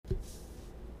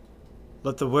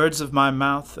Let the words of my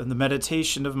mouth and the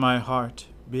meditation of my heart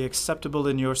be acceptable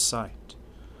in your sight,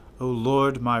 O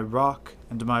Lord, my rock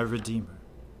and my redeemer.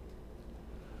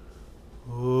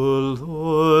 O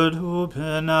Lord,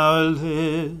 open our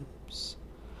lips,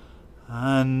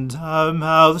 and our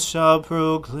mouth shall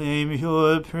proclaim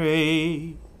your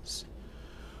praise.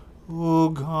 O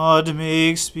God,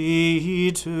 make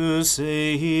speed to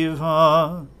save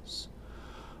us.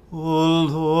 O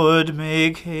Lord,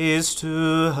 make haste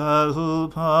to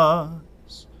help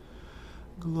us.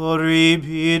 Glory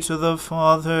be to the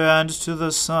Father, and to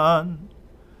the Son,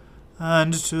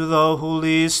 and to the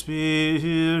Holy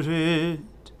Spirit,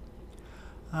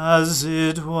 as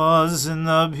it was in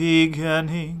the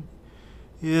beginning,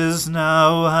 is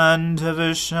now, and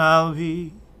ever shall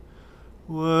be,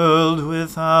 world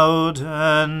without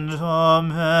end.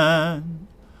 Amen.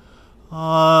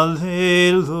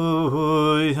 Alleluia.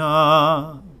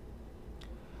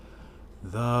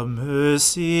 The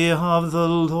mercy of the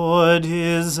Lord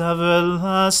is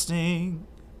everlasting.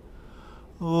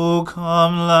 O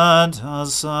come, let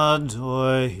us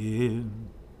adore him.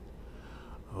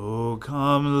 O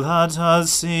come, let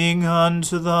us sing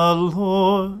unto the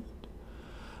Lord.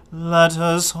 Let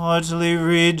us heartily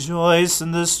rejoice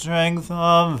in the strength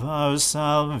of our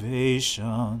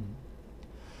salvation.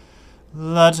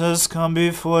 Let us come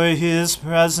before his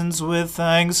presence with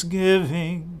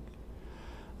thanksgiving,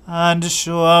 and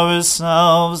show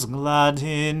ourselves glad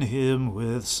in him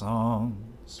with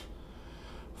songs.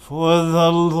 For the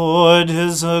Lord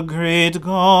is a great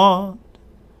God,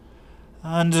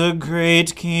 and a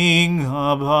great King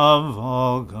above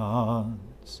all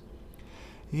gods.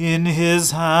 In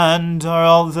his hand are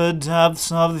all the depths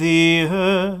of the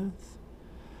earth,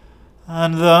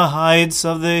 and the heights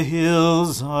of the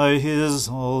hills are his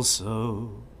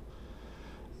also.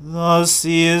 The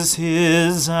sea is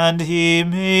his, and he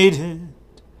made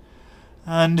it,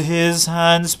 and his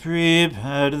hands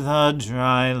prepared the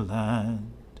dry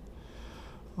land.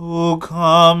 O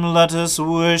come, let us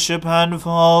worship and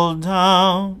fall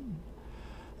down,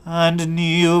 and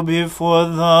kneel before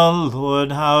the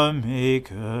Lord our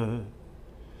Maker.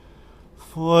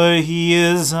 For he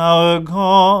is our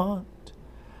God,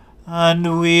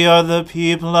 and we are the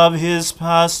people of his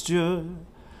pasture,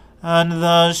 and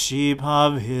the sheep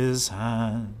of his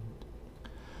hand.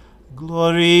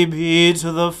 Glory be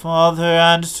to the Father,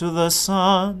 and to the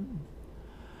Son,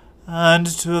 and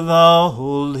to the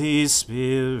Holy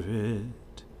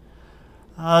Spirit,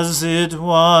 as it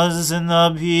was in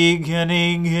the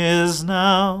beginning, is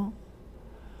now,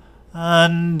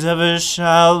 and ever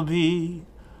shall be,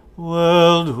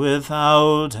 world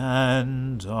without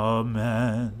end.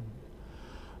 Amen.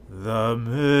 The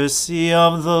mercy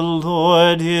of the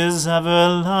Lord is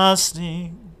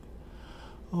everlasting.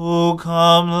 O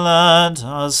come, let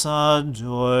us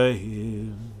adore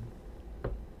him.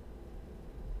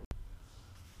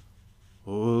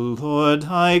 O Lord,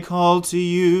 I call to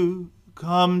you,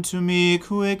 come to me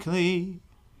quickly.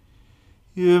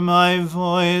 Hear my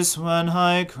voice when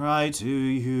I cry to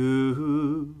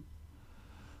you.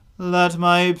 Let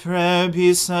my prayer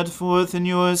be set forth in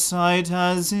your sight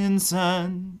as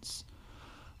incense,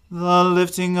 the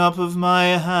lifting up of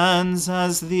my hands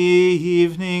as the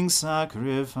evening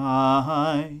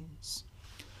sacrifice.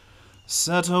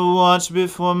 Set a watch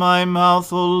before my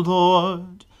mouth, O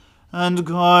Lord, and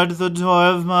guard the door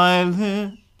of my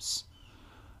lips.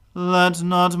 Let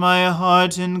not my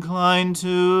heart incline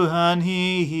to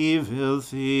any evil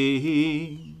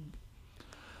thing.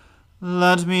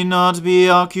 Let me not be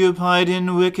occupied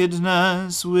in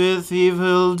wickedness with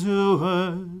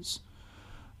evildoers,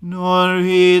 nor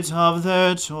eat of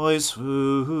their choice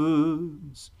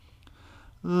foods.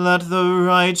 Let the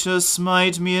righteous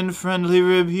smite me in friendly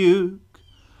rebuke.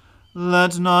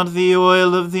 Let not the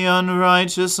oil of the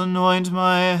unrighteous anoint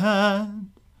my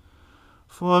head.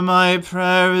 For my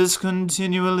prayer is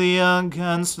continually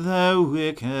against their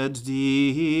wicked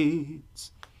deeds.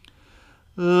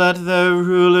 Let their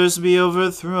rulers be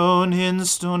overthrown in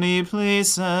stony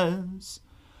places,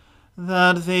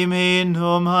 that they may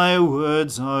know my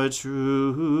words are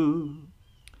true.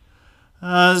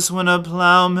 As when a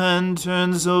plowman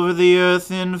turns over the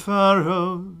earth in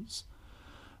furrows,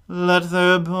 let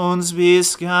their bones be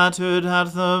scattered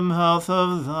at the mouth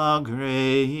of the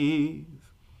grave.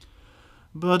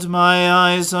 But my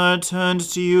eyes are turned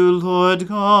to you, Lord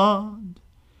God.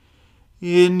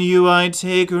 In you I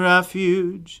take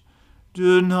refuge.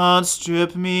 Do not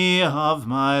strip me of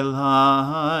my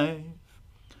life.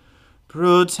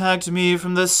 Protect me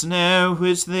from the snare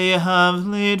which they have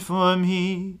laid for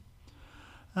me,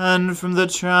 and from the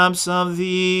traps of the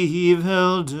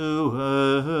evildoers.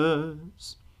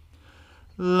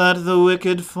 Let the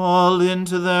wicked fall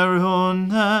into their own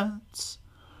nets,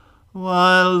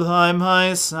 while I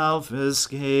myself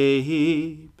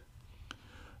escape.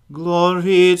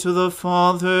 Glory to the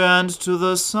Father, and to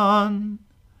the Son,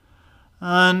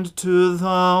 and to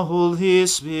the Holy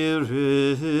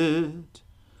Spirit,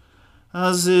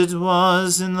 as it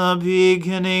was in the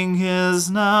beginning,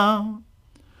 is now,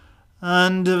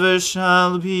 and ever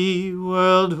shall be,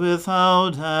 world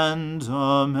without end.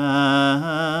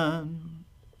 Amen.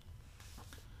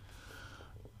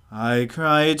 I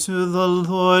cry to the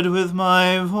Lord with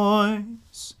my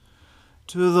voice.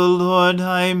 To the Lord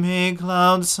I make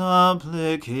loud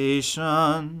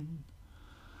supplication.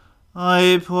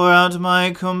 I pour out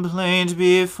my complaint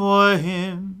before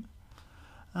him,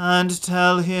 and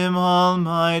tell him all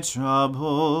my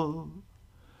trouble.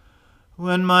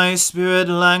 When my spirit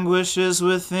languishes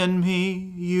within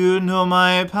me, you know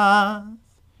my path.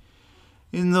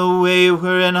 In the way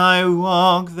wherein I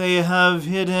walk, they have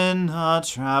hidden a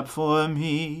trap for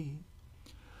me.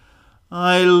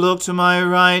 I look to my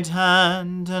right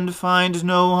hand, and find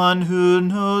no one who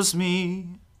knows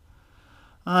me.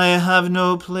 I have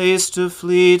no place to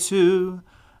flee to,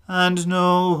 and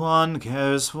no one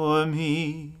cares for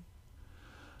me.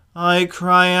 I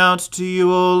cry out to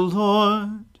you, O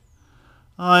Lord.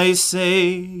 I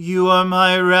say, you are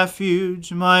my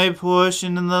refuge, my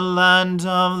portion in the land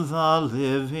of the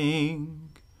living.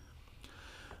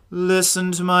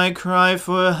 Listen to my cry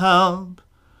for help,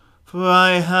 for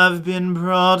I have been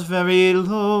brought very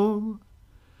low.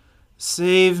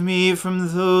 Save me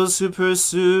from those who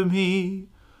pursue me,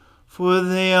 for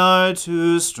they are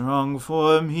too strong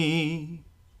for me.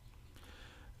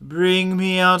 Bring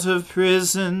me out of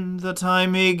prison, that I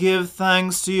may give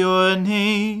thanks to your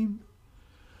name.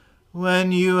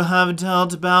 When you have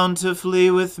dealt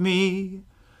bountifully with me,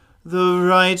 the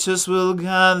righteous will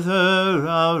gather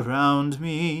around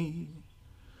me.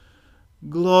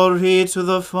 Glory to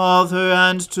the Father,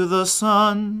 and to the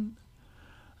Son,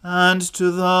 and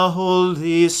to the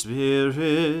Holy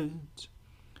Spirit,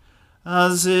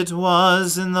 as it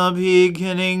was in the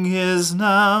beginning, is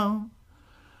now,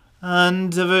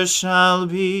 and ever shall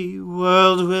be,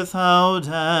 world without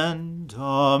end.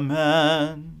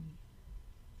 Amen.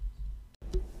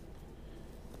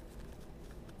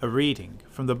 A reading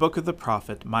from the book of the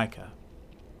prophet Micah.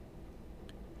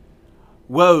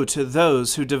 Woe to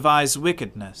those who devise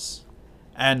wickedness,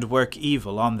 and work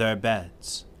evil on their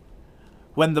beds.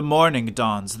 When the morning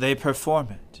dawns, they perform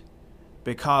it,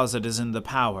 because it is in the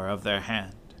power of their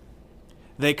hand.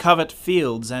 They covet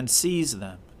fields and seize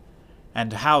them,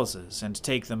 and houses and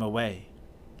take them away.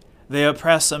 They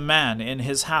oppress a man in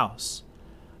his house,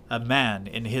 a man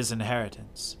in his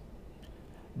inheritance.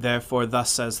 Therefore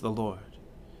thus says the Lord,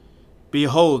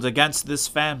 Behold, against this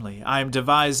family I am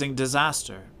devising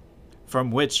disaster, from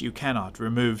which you cannot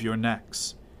remove your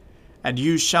necks. And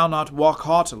you shall not walk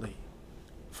haughtily,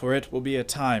 for it will be a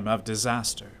time of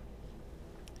disaster.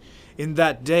 In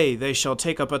that day they shall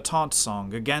take up a taunt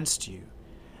song against you,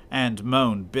 and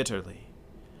moan bitterly,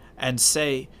 and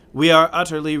say, We are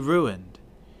utterly ruined.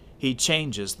 He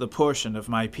changes the portion of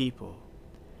my people.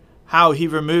 How he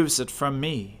removes it from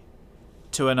me.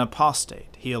 To an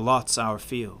apostate he allots our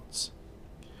fields.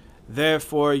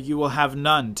 Therefore you will have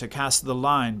none to cast the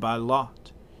line by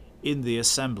lot in the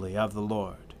assembly of the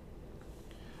Lord.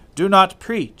 Do not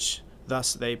preach,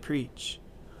 thus they preach.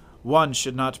 One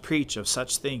should not preach of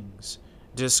such things.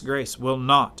 Disgrace will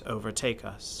not overtake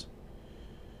us.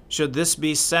 Should this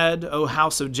be said, O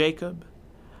house of Jacob?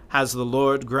 Has the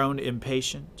Lord grown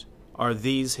impatient? Are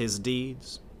these his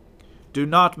deeds? Do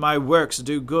not my works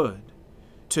do good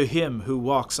to him who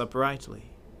walks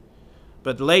uprightly?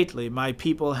 But lately my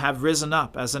people have risen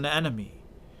up as an enemy.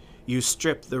 You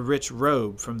strip the rich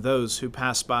robe from those who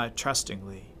pass by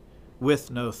trustingly, with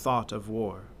no thought of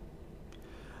war.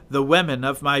 The women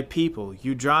of my people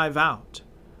you drive out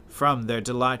from their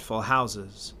delightful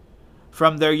houses.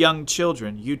 From their young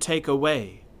children you take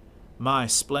away my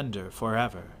splendor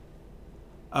forever.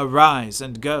 Arise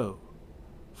and go,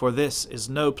 for this is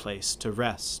no place to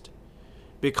rest,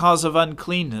 because of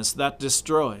uncleanness that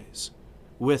destroys,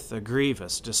 with a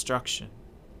grievous destruction.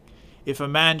 If a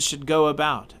man should go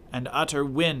about and utter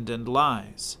wind and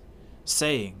lies,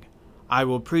 saying, I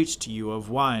will preach to you of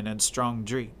wine and strong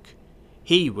drink,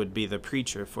 he would be the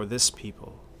preacher for this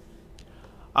people.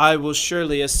 I will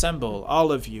surely assemble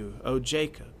all of you, O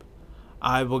Jacob.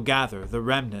 I will gather the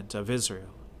remnant of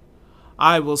Israel.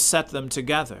 I will set them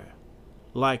together,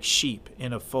 like sheep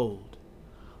in a fold,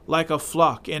 like a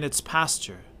flock in its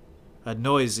pasture, a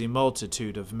noisy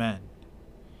multitude of men.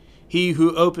 He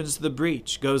who opens the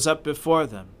breach goes up before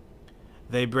them.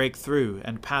 They break through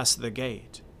and pass the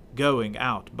gate, going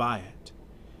out by it.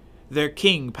 Their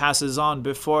king passes on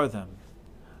before them,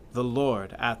 the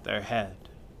Lord at their head.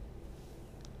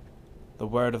 The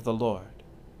word of the Lord.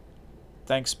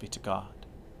 Thanks be to God.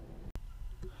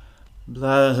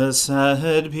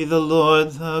 Blessed be the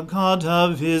Lord, the God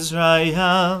of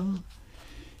Israel.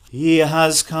 He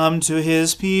has come to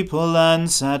his people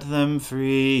and set them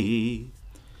free.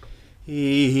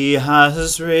 He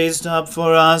has raised up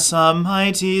for us a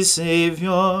mighty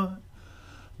Saviour,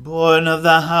 born of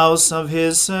the house of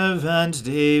his servant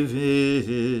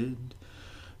David.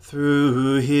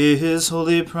 Through his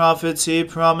holy prophets he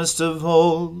promised of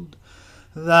old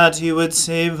that he would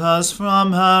save us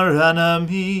from our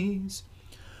enemies,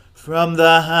 from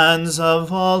the hands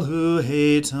of all who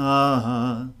hate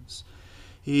us.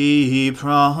 He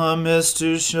promised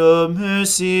to show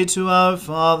mercy to our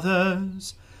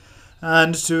fathers,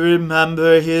 and to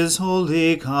remember his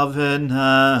holy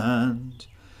covenant.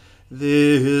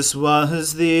 This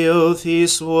was the oath he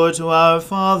swore to our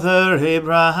father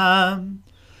Abraham,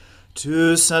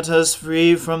 to set us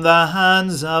free from the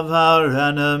hands of our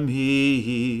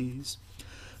enemies,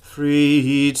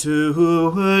 free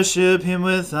to worship him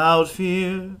without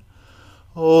fear,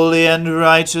 holy and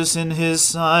righteous in his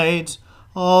sight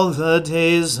all the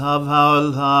days of our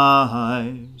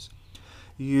lives.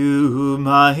 You,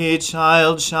 my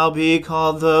child, shall be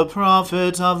called the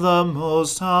prophet of the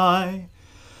Most High,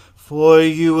 for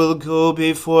you will go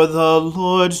before the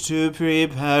Lord to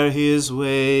prepare his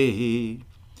way,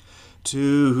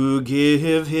 to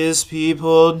give his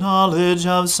people knowledge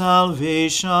of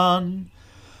salvation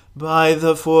by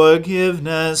the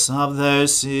forgiveness of their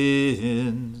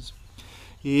sins.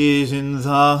 In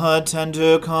the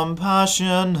tender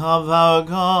compassion of our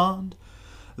God,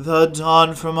 the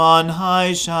dawn from on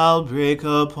high shall break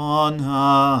upon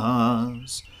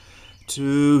us,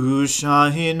 to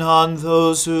shine on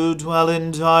those who dwell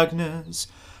in darkness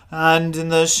and in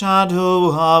the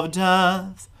shadow of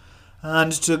death,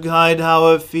 and to guide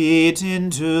our feet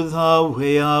into the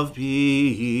way of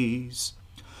peace.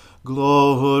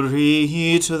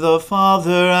 Glory to the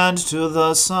Father, and to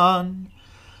the Son,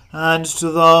 and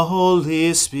to the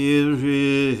Holy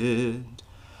Spirit,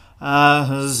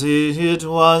 as it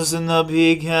was in the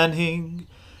beginning,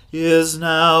 is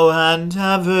now, and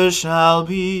ever shall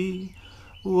be,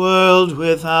 world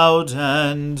without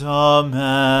end.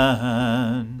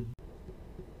 Amen.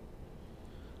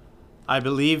 I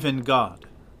believe in God,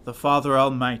 the Father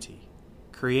Almighty,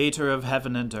 creator of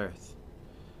heaven and earth.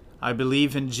 I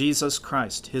believe in Jesus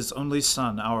Christ, his only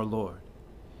Son, our Lord.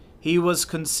 He was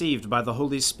conceived by the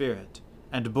Holy Spirit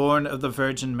and born of the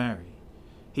Virgin Mary.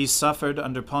 He suffered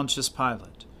under Pontius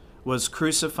Pilate, was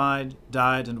crucified,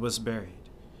 died, and was buried.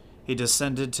 He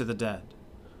descended to the dead.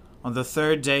 On the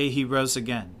third day he rose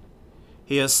again.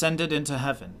 He ascended into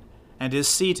heaven and is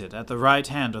seated at the right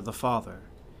hand of the Father.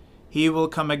 He will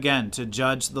come again to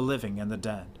judge the living and the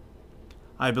dead.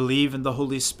 I believe in the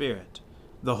Holy Spirit,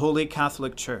 the Holy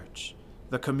Catholic Church,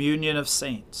 the communion of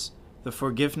saints, the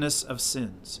forgiveness of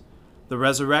sins, the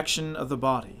resurrection of the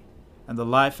body, and the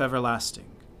life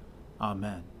everlasting.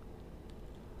 Amen.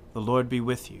 The Lord be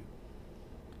with you.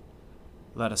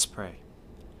 Let us pray.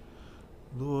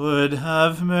 Lord,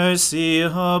 have mercy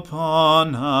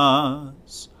upon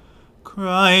us.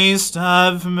 Christ,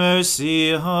 have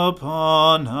mercy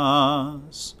upon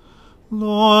us.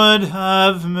 Lord,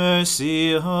 have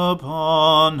mercy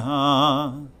upon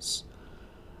us.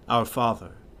 Our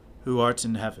Father, who art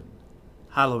in heaven,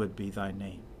 hallowed be thy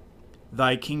name.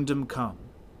 Thy kingdom come,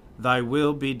 thy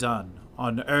will be done,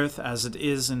 on earth as it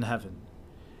is in heaven.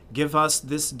 Give us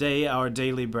this day our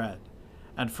daily bread,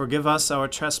 and forgive us our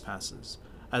trespasses,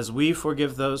 as we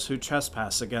forgive those who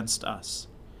trespass against us.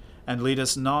 And lead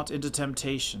us not into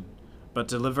temptation, but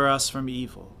deliver us from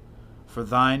evil. For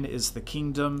thine is the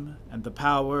kingdom, and the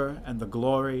power, and the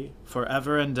glory,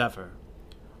 forever and ever.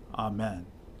 Amen.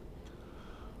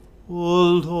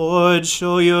 O Lord,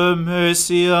 show your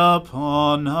mercy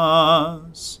upon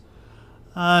us,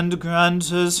 and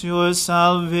grant us your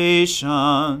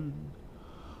salvation.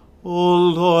 O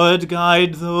Lord,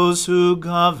 guide those who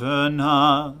govern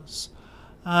us,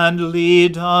 and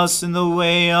lead us in the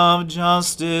way of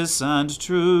justice and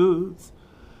truth.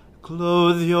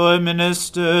 Clothe your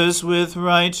ministers with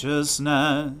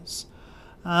righteousness,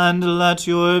 and let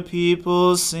your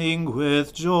people sing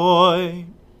with joy.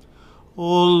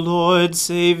 O Lord,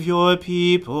 save your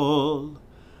people,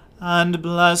 and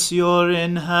bless your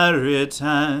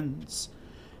inheritance.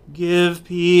 Give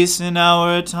peace in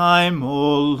our time,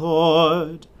 O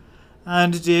Lord,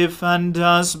 and defend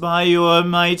us by your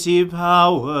mighty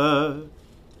power.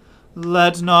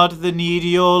 Let not the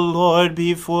needy, O Lord,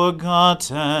 be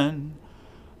forgotten,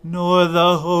 nor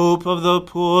the hope of the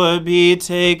poor be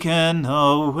taken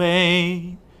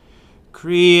away.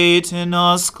 Create in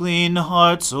us clean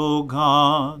hearts, O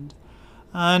God,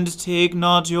 and take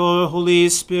not your Holy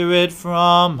Spirit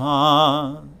from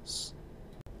us.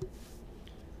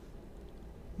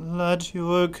 Let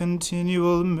your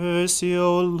continual mercy,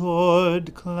 O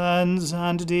Lord, cleanse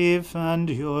and defend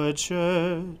your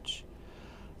church.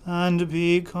 And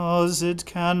because it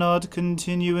cannot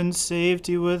continue in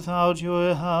safety without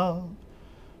your help,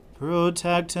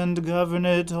 protect and govern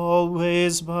it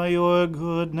always by your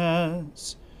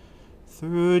goodness.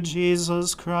 Through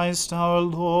Jesus Christ our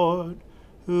Lord,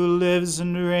 who lives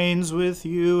and reigns with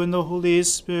you in the Holy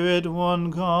Spirit,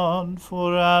 one God,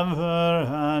 forever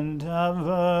and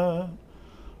ever.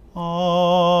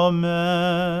 Amen.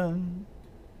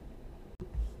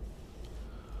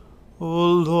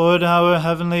 O Lord, our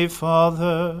heavenly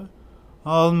Father,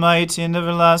 almighty and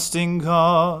everlasting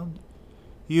God,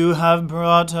 you have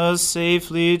brought us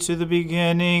safely to the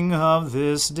beginning of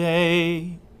this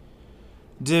day.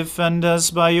 Defend us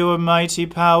by your mighty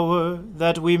power,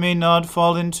 that we may not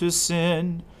fall into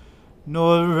sin,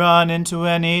 nor run into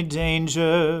any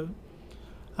danger,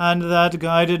 and that,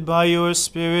 guided by your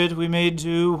Spirit, we may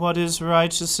do what is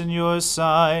righteous in your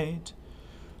sight.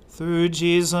 Through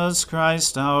Jesus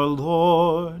Christ our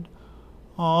Lord.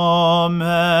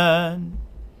 Amen.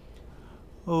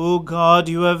 O God,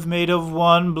 you have made of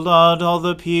one blood all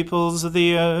the peoples of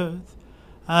the earth,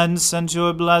 and sent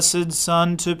your blessed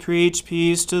Son to preach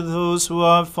peace to those who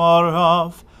are far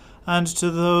off, and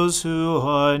to those who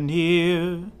are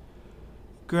near.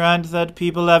 Grant that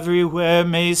people everywhere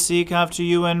may seek after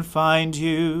you and find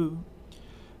you.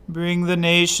 Bring the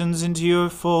nations into your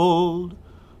fold.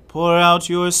 Pour out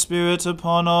your Spirit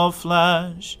upon all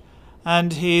flesh,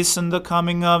 and hasten the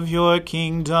coming of your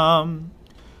kingdom.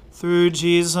 Through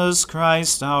Jesus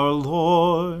Christ our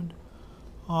Lord.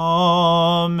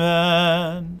 Amen.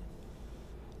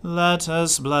 Let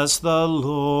us bless the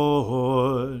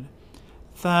Lord.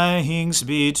 Thanks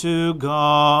be to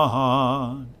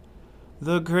God.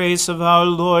 The grace of our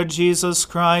Lord Jesus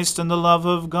Christ, and the love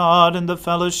of God, and the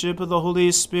fellowship of the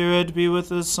Holy Spirit be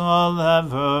with us all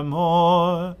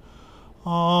evermore.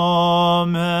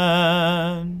 Amen.